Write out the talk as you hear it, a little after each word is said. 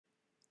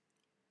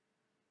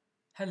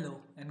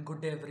Hello and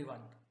good day everyone.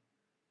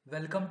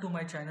 Welcome to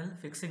my channel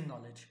Fixing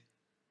Knowledge.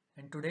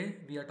 And today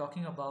we are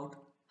talking about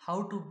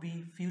how to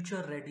be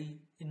future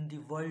ready in the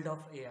world of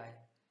AI.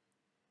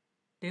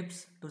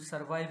 Tips to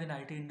survive in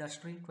IT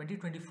industry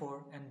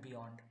 2024 and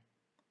beyond.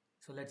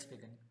 So let's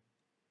begin.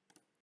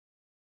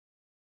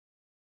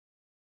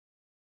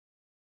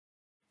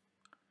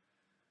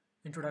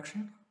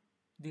 Introduction.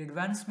 The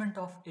advancement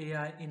of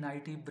AI in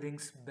IT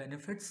brings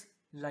benefits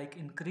like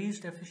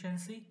increased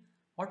efficiency,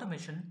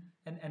 automation,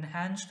 and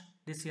enhanced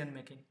decision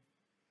making.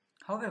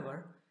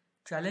 However,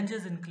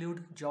 challenges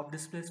include job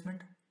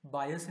displacement,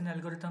 bias in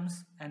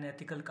algorithms, and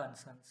ethical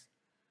concerns.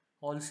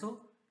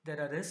 Also,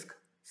 there are risks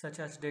such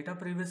as data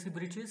privacy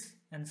breaches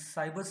and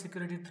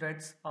cybersecurity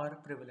threats are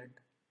prevalent.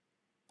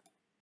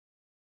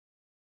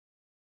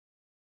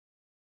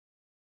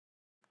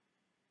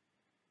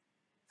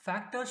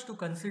 Factors to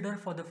consider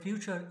for the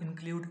future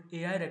include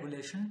AI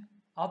regulation,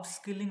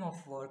 upskilling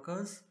of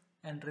workers,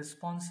 and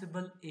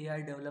responsible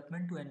AI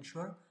development to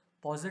ensure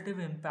positive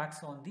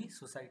impacts on the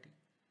society.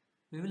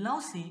 We will now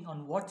see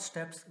on what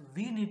steps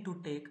we need to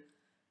take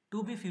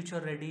to be future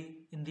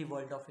ready in the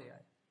world of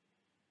AI.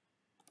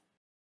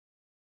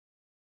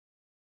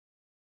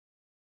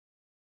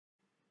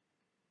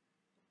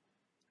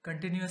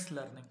 Continuous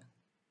learning.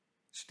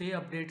 Stay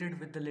updated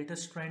with the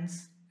latest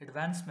trends,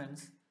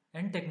 advancements,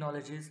 and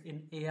technologies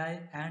in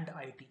AI and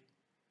IT.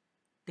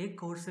 Take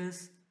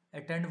courses,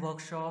 attend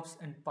workshops,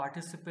 and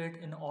participate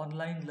in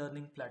online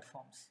learning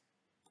platforms.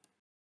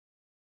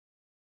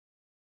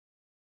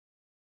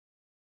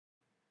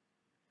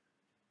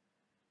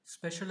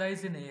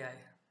 Specialize in AI.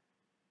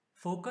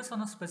 Focus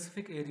on a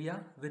specific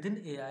area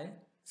within AI,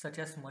 such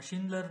as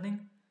machine learning,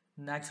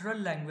 natural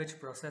language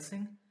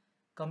processing,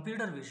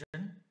 computer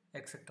vision,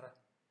 etc.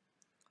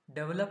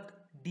 Develop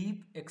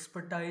deep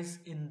expertise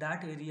in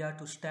that area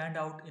to stand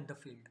out in the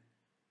field.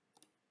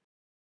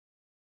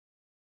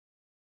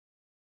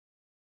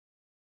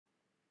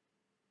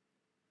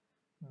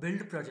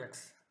 Build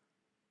projects.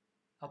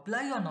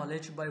 Apply your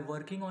knowledge by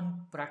working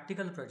on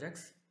practical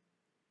projects.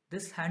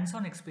 This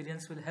hands-on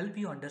experience will help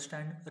you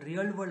understand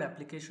real-world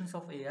applications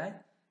of AI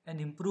and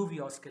improve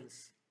your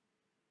skills.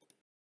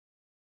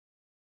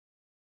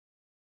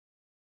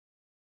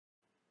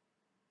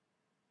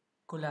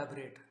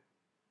 Collaborate.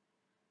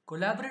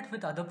 Collaborate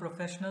with other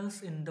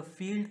professionals in the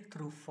field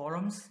through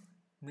forums,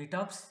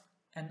 meetups,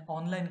 and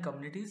online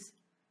communities.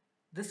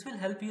 This will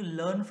help you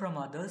learn from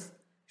others,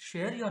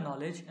 share your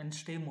knowledge, and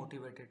stay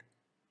motivated.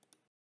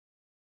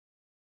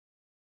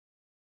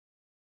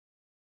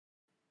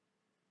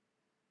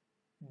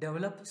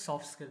 Develop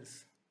soft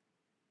skills.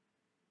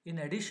 In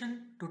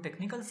addition to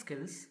technical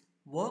skills,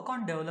 work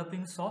on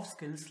developing soft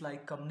skills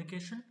like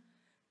communication,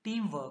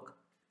 teamwork,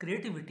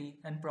 creativity,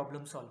 and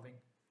problem solving.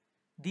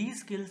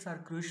 These skills are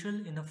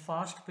crucial in a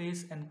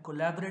fast-paced and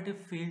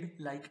collaborative field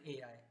like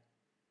AI.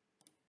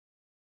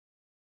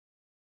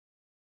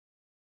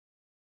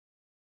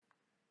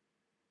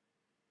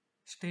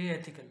 Stay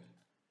ethical.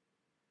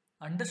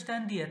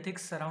 Understand the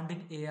ethics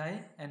surrounding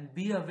AI and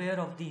be aware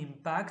of the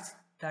impacts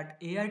that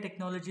AI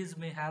technologies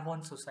may have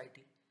on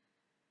society.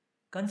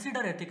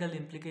 Consider ethical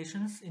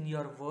implications in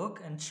your work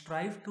and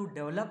strive to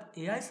develop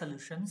AI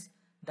solutions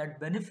that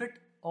benefit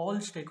all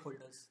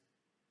stakeholders.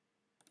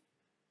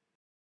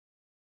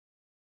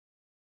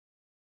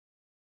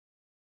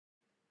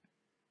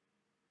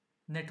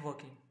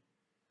 Networking.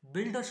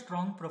 Build a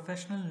strong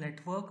professional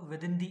network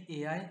within the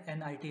AI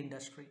and IT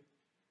industry.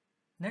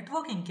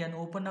 Networking can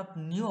open up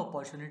new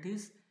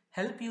opportunities,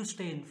 help you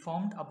stay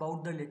informed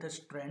about the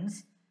latest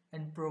trends,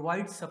 and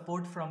provide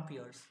support from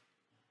peers.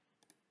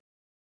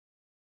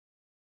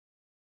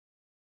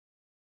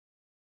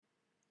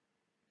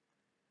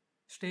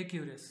 Stay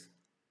curious.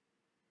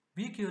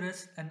 Be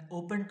curious and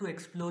open to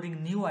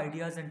exploring new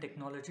ideas and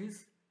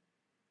technologies.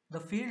 The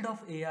field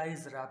of AI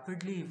is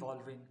rapidly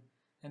evolving,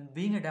 and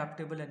being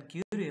adaptable and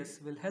curious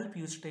will help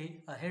you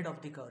stay ahead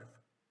of the curve.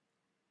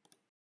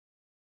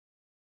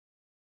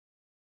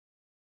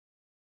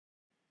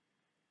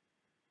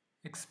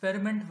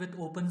 Experiment with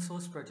open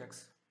source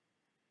projects.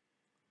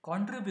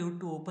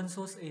 Contribute to open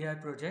source AI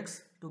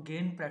projects to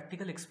gain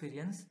practical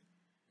experience,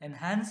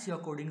 enhance your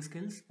coding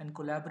skills, and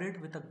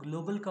collaborate with a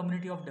global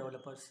community of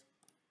developers.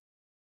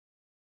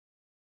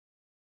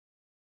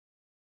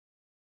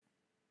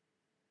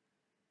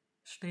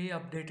 Stay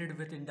updated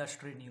with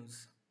industry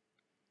news.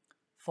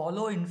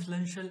 Follow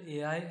influential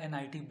AI and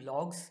IT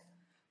blogs,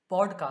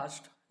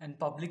 podcasts, and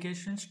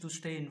publications to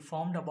stay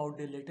informed about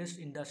the latest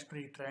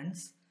industry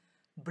trends,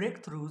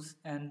 breakthroughs,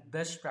 and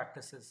best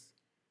practices.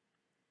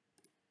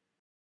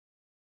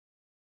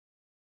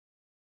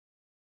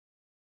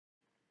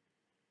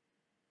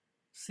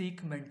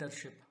 Seek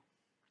mentorship.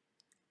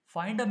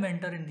 Find a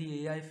mentor in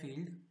the AI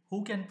field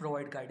who can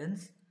provide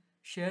guidance,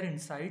 share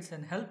insights,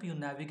 and help you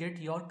navigate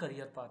your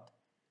career path.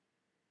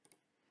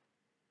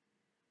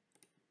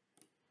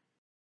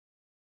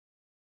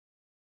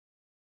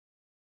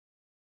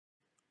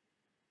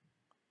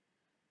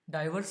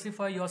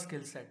 Diversify your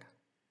skill set.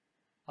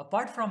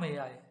 Apart from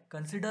AI,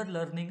 consider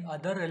learning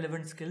other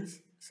relevant skills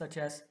such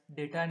as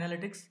data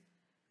analytics,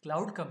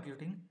 cloud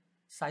computing,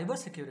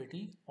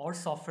 cybersecurity, or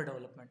software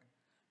development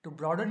to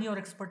broaden your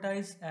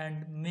expertise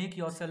and make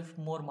yourself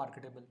more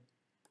marketable.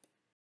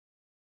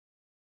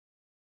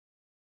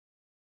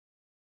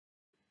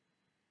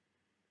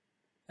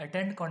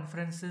 Attend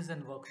conferences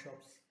and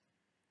workshops.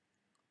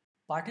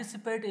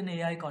 Participate in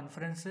AI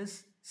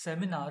conferences,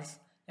 seminars,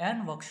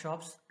 and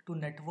workshops to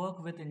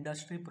network with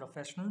industry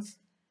professionals,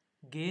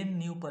 gain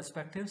new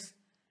perspectives,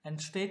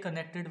 and stay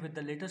connected with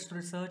the latest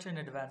research and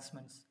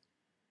advancements.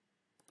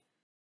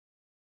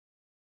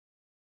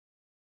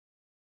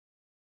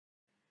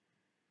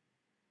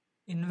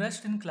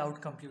 Invest in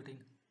cloud computing.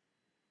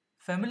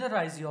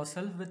 Familiarize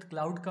yourself with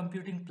cloud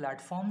computing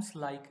platforms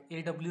like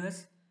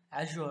AWS,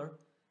 Azure,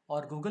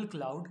 or Google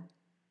Cloud,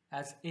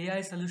 as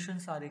AI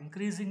solutions are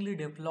increasingly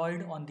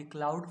deployed on the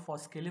cloud for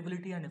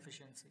scalability and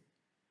efficiency.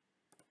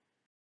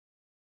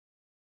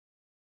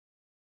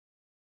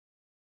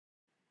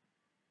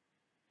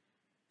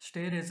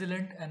 Stay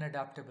resilient and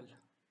adaptable.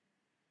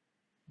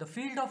 The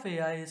field of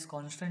AI is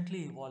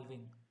constantly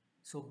evolving,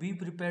 so be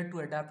prepared to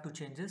adapt to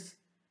changes,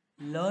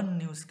 learn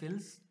new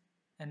skills,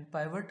 and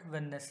pivot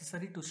when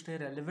necessary to stay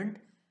relevant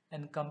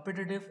and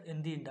competitive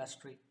in the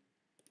industry.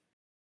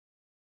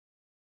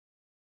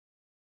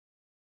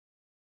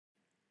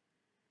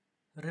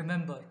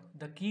 Remember,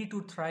 the key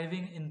to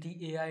thriving in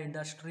the AI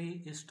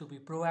industry is to be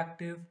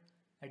proactive,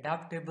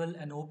 adaptable,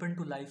 and open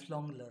to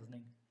lifelong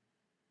learning.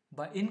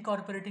 By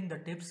incorporating the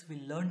tips we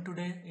learned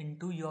today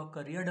into your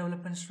career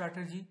development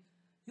strategy,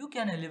 you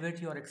can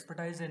elevate your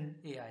expertise in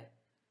AI,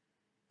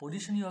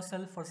 position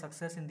yourself for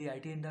success in the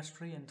IT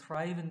industry, and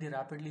thrive in the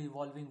rapidly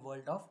evolving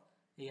world of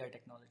AI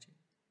technology.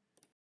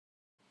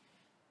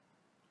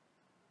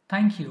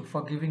 Thank you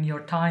for giving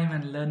your time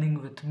and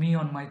learning with me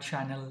on my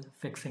channel,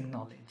 Fixing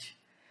Knowledge.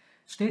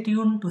 Stay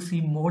tuned to see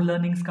more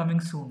learnings coming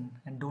soon,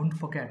 and don't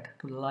forget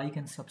to like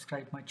and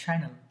subscribe my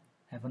channel.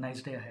 Have a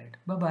nice day ahead.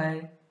 Bye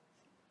bye.